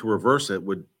only way to reverse it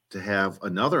would to have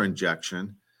another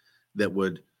injection that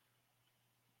would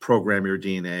program your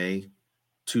DNA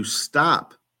to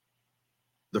stop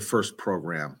the first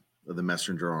program of the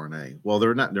messenger RNA. Well,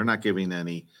 they're not giving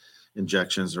any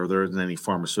injections, or there isn't any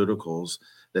pharmaceuticals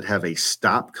that have a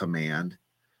stop command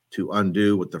to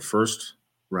undo what the first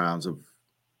rounds of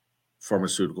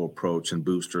pharmaceutical approach and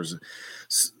boosters.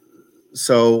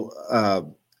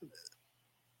 So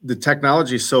the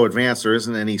technology is so advanced, there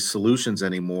isn't any solutions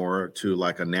anymore to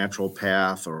like a natural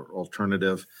path or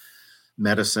alternative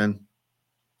medicine,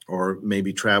 or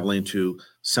maybe traveling to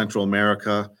Central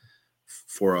America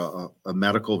for a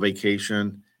medical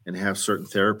vacation and have certain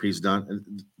therapies done.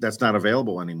 That's not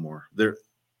available anymore.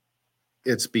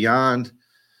 It's beyond,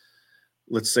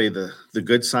 let's say, the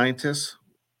good scientists.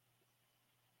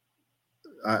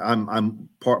 I'm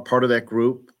part of that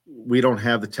group. We don't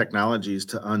have the technologies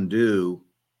to undo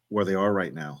where they are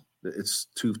right now. It's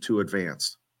too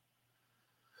advanced.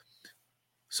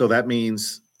 So that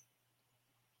means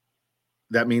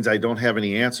I don't have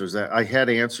any answers. I had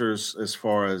answers as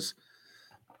far as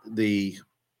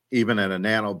even at a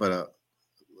nano, but a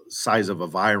size of a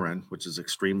virin, which is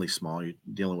extremely small. You're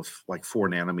dealing with like 4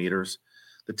 nanometers.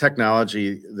 The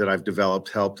technology that I've developed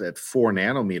helped at 4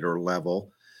 nanometer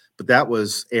level, but that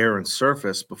was air and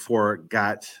surface before it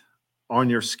got on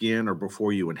your skin or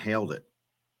before you inhaled it.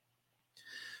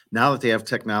 Now that they have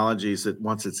technologies that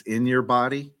once it's in your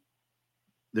body,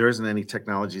 there isn't any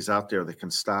technologies out there that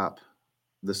can stop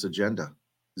this agenda.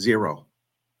 Zero.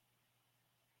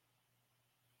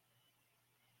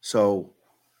 So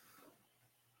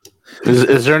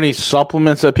is there any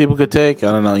supplements that people could take?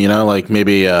 I don't know, like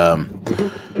maybe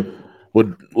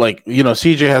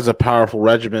CJ has a powerful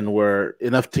regimen where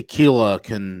enough tequila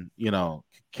can,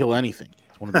 kill anything.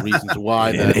 It's one of the reasons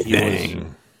why that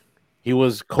he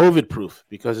was COVID proof,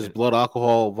 because his blood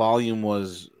alcohol volume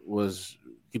was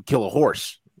could kill a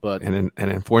horse. But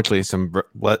unfortunately some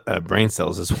brain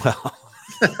cells as well.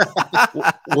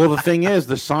 Well, the thing is,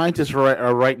 the scientists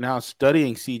are right now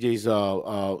studying CJ's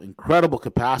incredible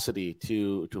capacity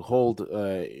to hold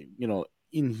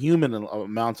inhuman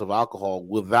amounts of alcohol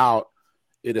without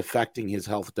it affecting his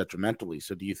health detrimentally.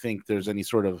 So do you think there's any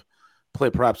sort of play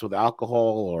perhaps with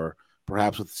alcohol, or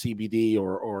perhaps with CBD,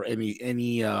 or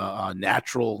any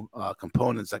natural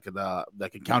components that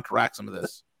could counteract some of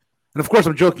this? And of course,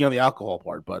 I'm joking on the alcohol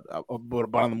part, but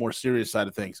on the more serious side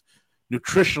of things,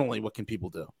 nutritionally, what can people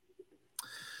do?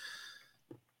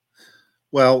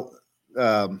 Well,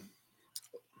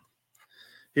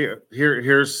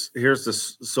 here's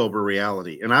the sober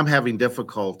reality, and I'm having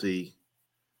difficulty.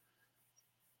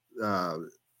 To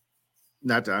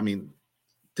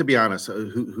be honest,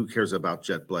 who cares about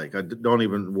Jet Blake? Don't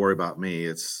even worry about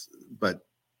me. But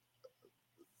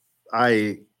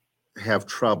I have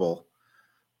trouble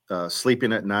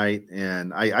sleeping at night,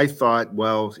 and I thought,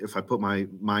 well, if I put my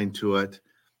mind to it,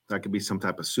 I could be some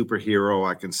type of superhero.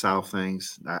 I can solve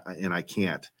things, and I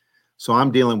can't. So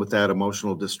I'm dealing with that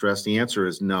emotional distress. The answer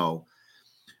is no.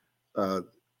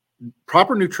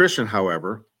 Proper nutrition,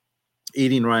 however,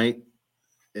 eating right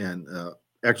and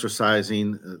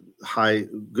exercising,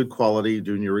 good quality,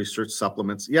 doing your research,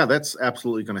 supplements. Yeah, that's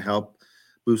absolutely going to help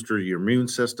booster your immune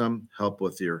system, help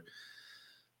with your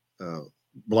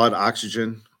blood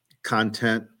oxygen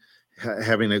content,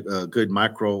 having a good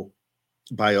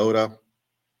microbiota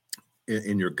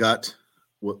in your gut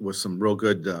with some real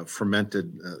good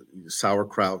fermented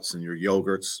sauerkrauts and your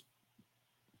yogurts,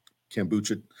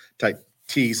 kombucha type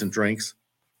teas and drinks.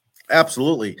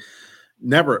 Absolutely.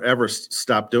 Never, ever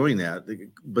stop doing that.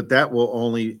 But that will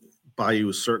only buy you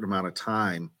a certain amount of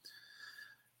time.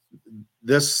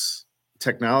 This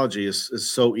technology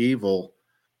is so evil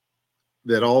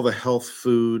that all the health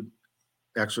food,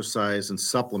 exercise, and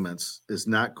supplements is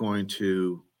not going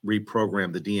to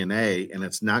reprogram the DNA, and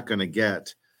it's not going to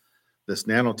get this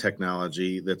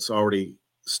nanotechnology that's already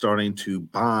starting to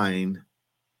bind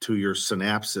to your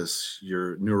synapses,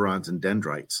 your neurons and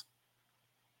dendrites.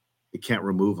 It can't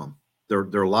remove them.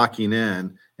 They're locking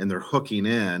in and they're hooking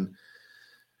in,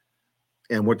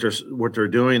 and what they're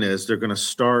doing is they're going to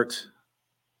start.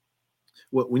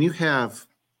 When you have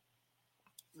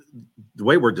the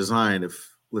way we're designed, if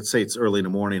let's say it's early in the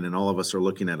morning and all of us are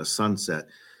looking at a sunset,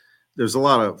 there's a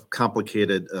lot of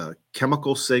complicated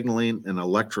chemical signaling and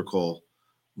electrical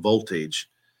voltage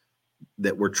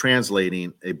that we're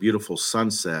translating a beautiful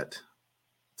sunset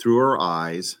through our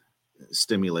eyes,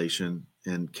 stimulation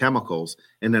and chemicals,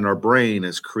 and then our brain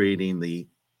is creating the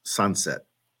sunset.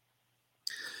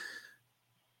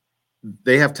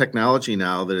 They have technology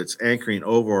now that it's anchoring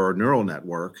over our neural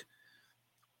network,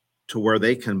 to where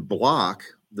they can block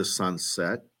the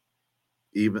sunset,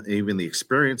 even the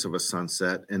experience of a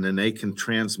sunset, and then they can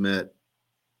transmit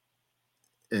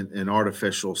an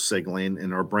artificial signaling,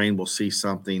 and our brain will see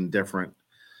something different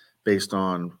based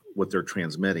on what they're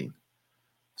transmitting.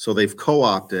 So they've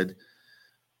co-opted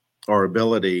our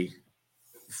ability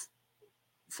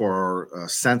for our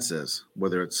senses,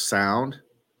 whether it's sound,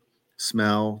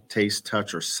 smell, taste,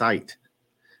 touch, or sight.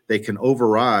 They can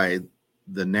override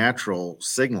the natural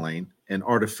signaling and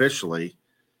artificially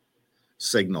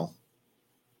signal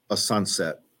a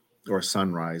sunset or a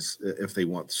sunrise if they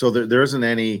want. So there isn't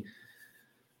any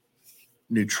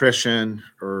nutrition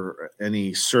or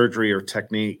any surgery or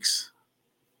techniques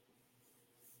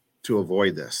to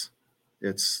avoid this.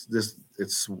 It's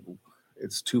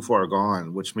too far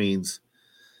gone, which means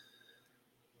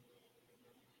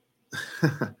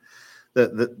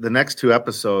the next two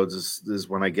episodes is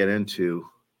when I get into.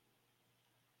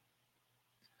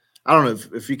 I don't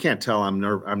know if you can't tell, I'm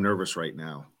nervous right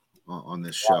now on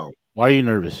this show. Why are you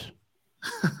nervous?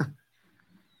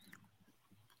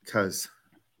 Because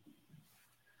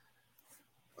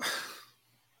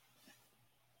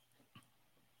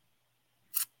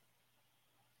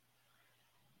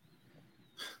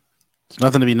It's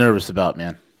nothing to be nervous about,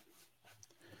 man.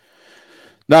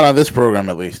 Not on this program,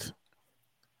 at least.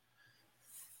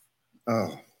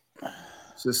 oh,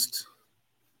 just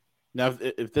Now,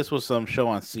 if this was some show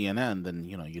on CNN, then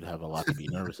you'd have a lot to be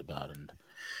nervous about. And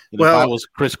Well- if I was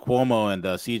Chris Cuomo and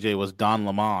CJ was Don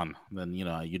Lemon, then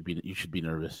you should be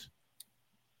nervous.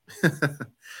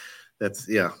 that's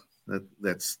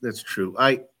true.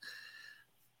 I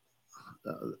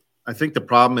think the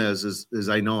problem is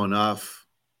I know enough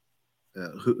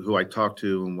who I talk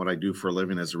to and what I do for a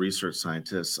living as a research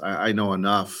scientist. I know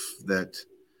enough that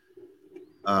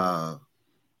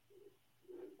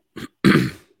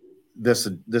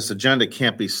this agenda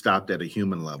can't be stopped at a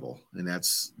human level, and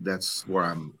that's where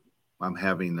I'm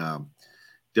having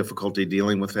difficulty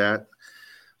dealing with that.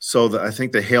 So I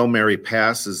think the Hail Mary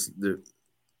pass is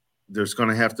there's going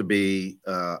to have to be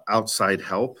outside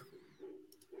help.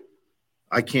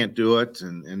 I can't do it,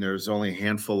 and there's only a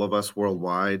handful of us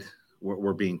worldwide.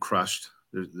 We're being crushed.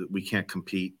 We can't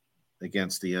compete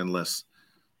against the endless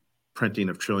printing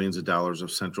of trillions of dollars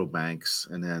of central banks.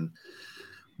 And then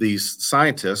these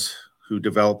scientists who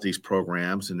develop these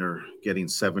programs, and they're getting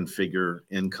 7-figure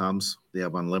incomes. They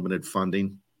have unlimited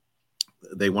funding.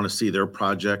 They want to see their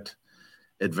project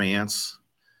advance.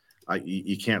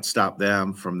 You can't stop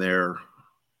them from their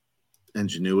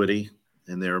ingenuity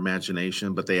and their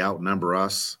imagination, but they outnumber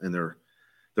us, and they're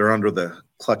under the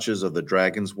clutches of the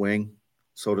dragon's wing,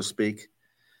 so to speak.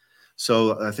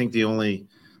 So I think the only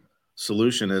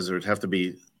solution is there would have to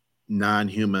be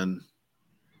non-human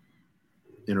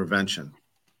intervention.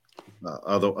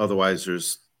 Otherwise,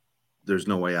 there's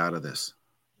no way out of this.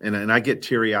 And I get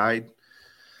teary-eyed,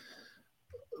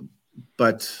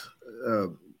 but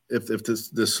if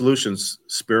the solution's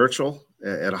spiritual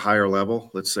at a higher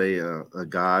level, let's say a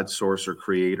God, source, or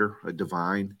creator, a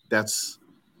divine,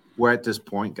 we're at this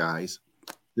point, guys.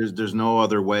 There's no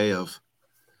other way of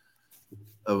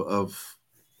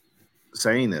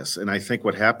saying this. And I think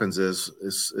what happens is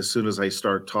as soon as I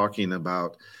start talking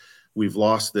about we've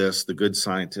lost the good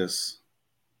scientists,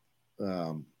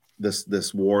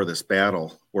 this war, this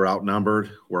battle, we're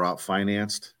outnumbered, we're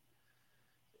outfinanced,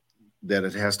 that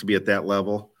it has to be at that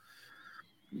level.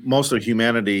 Most of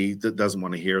humanity doesn't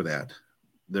want to hear that.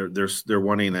 They're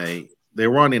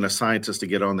wanting a scientist to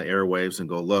get on the airwaves and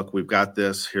go, look, we've got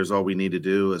this. Here's all we need to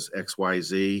do is X, Y,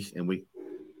 Z.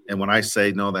 And when I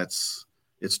say no, it's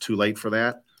too late for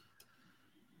that,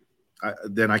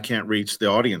 then I can't reach the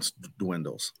audience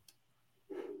dwindles.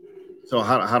 So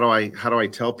how do I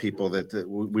tell people that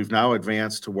we've now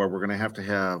advanced to where we're going to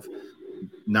have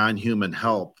non-human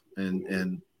help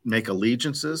and make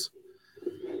allegiances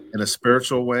in a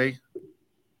spiritual way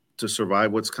to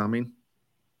survive what's coming?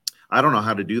 I don't know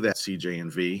how to do that, CJ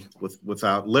and V,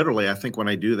 without literally. I think when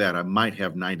I do that, I might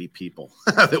have 90 people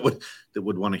that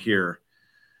would want to hear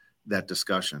that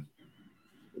discussion.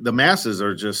 The masses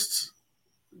are just.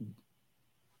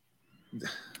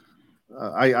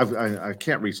 I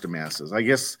can't reach the masses. I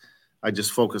guess I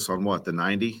just focus on the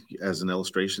 90 as an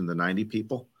illustration. The 90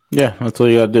 people. Yeah, that's all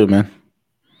you got to do, man.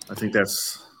 I think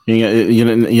that's.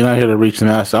 You're not here to reach the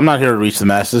masses. I'm not here to reach the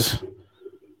masses.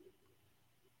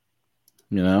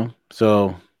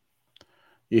 So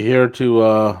you're here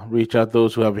to reach out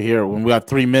those who have it here. When we got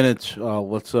 3 minutes,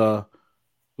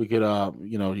 we could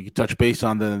you could touch base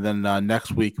on that, and then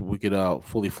next week we could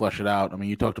fully flesh it out. I mean,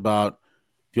 you talked about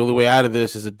the only way out of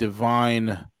this is a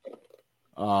divine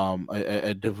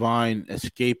a divine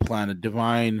escape plan, a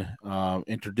divine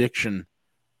interdiction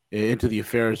into the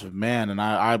affairs of man. And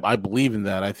I believe in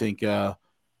that. I think, God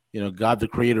the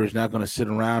Creator is not going to sit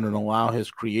around and allow his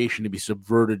creation to be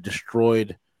subverted,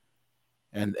 destroyed,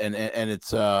 and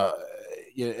its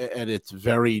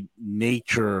very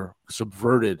nature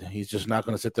subverted. He's just not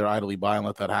going to sit there idly by and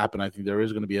let that happen. I think there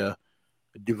is going to be a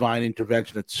divine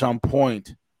intervention at some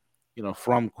point,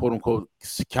 from quote unquote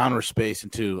counter space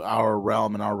into our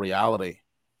realm and our reality.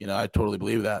 I totally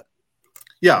believe that.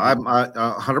 Yeah, I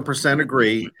 100%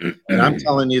 agree. And I'm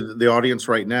telling you, the audience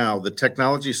right now, the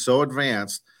technology is so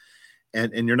advanced,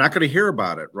 and you're not going to hear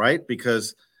about it, right?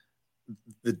 Because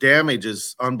the damage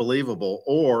is unbelievable,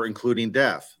 or including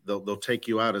death. They'll take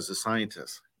you out as a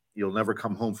scientist. You'll never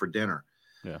come home for dinner.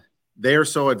 Yeah, they are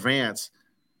so advanced.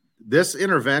 This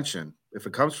intervention, if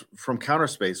it comes from counter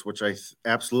space, which I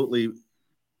absolutely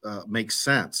makes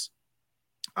sense,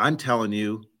 I'm telling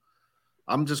you,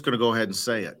 I'm just going to go ahead and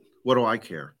say it. What do I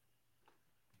care?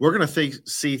 We're going to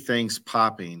see things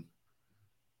popping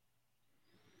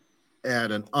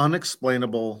at an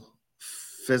unexplainable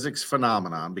physics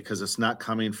phenomenon, because it's not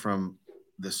coming from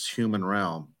this human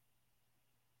realm,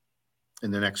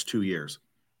 in the next 2 years.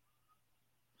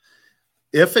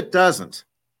 If it doesn't,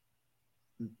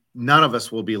 none of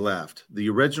us will be left. The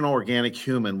original organic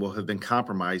human will have been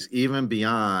compromised even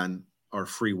beyond our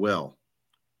free will.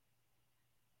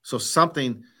 So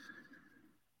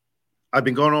I've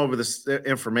been going over this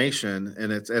information,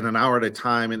 and it's at an hour at a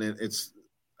time, and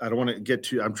I don't want to get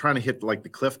to, I'm trying to hit like the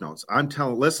cliff notes. I'm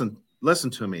telling, listen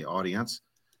to me, audience.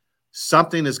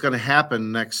 Something is going to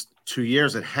happen next 2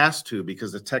 years. It has to,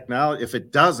 because the technology, if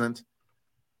it doesn't,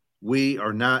 we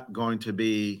are not going to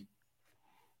be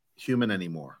human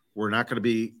anymore. We're not going to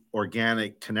be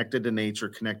organic, connected to nature,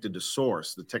 connected to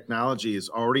source. The technology is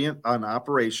already on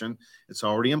operation. It's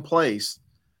already in place,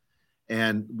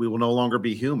 and we will no longer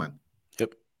be human.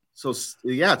 Yep. So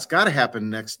yeah, it's got to happen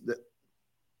next.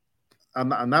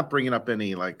 I'm not bringing up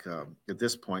any at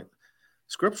this point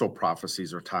scriptural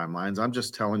prophecies or timelines. I'm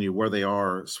just telling you where they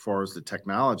are as far as the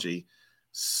technology.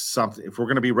 Something, if we're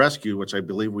going to be rescued, which I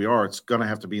believe we are, it's going to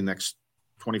have to be next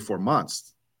 24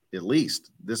 months at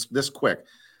least. This quick.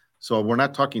 So we're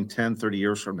not talking 10, 30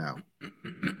 years from now.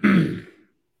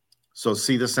 So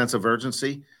see the sense of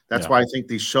urgency. That's why I think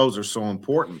these shows are so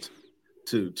important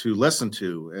to listen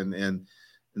to. And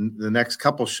the next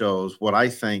couple shows, what I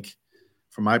think,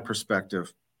 from my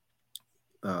perspective,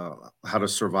 how to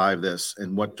survive this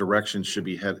and what direction should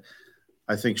be headed,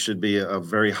 I think should be a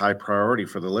very high priority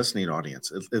for the listening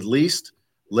audience. At least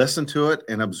listen to it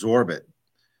and absorb it.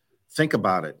 Think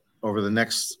about it over the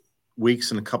next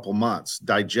weeks and a couple months.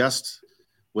 Digest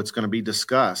what's going to be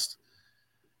discussed,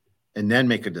 and then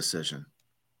make a decision.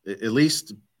 At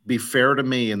least be fair to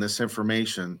me in this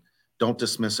information. Don't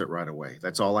dismiss it right away.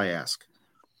 That's all I ask.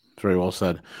 Very well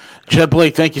said. Jed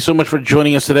Blake, thank you so much for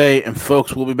joining us today. And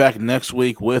folks, we'll be back next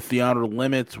week with the Outer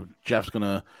Limits. Jeff's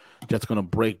gonna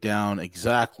break down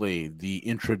exactly the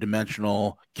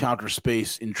intradimensional counter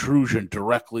space intrusion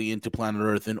directly into planet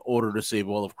Earth in order to save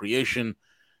all of creation.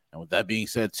 And with that being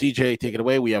said, CJ, take it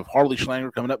away. We have Harley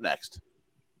Schlanger coming up next.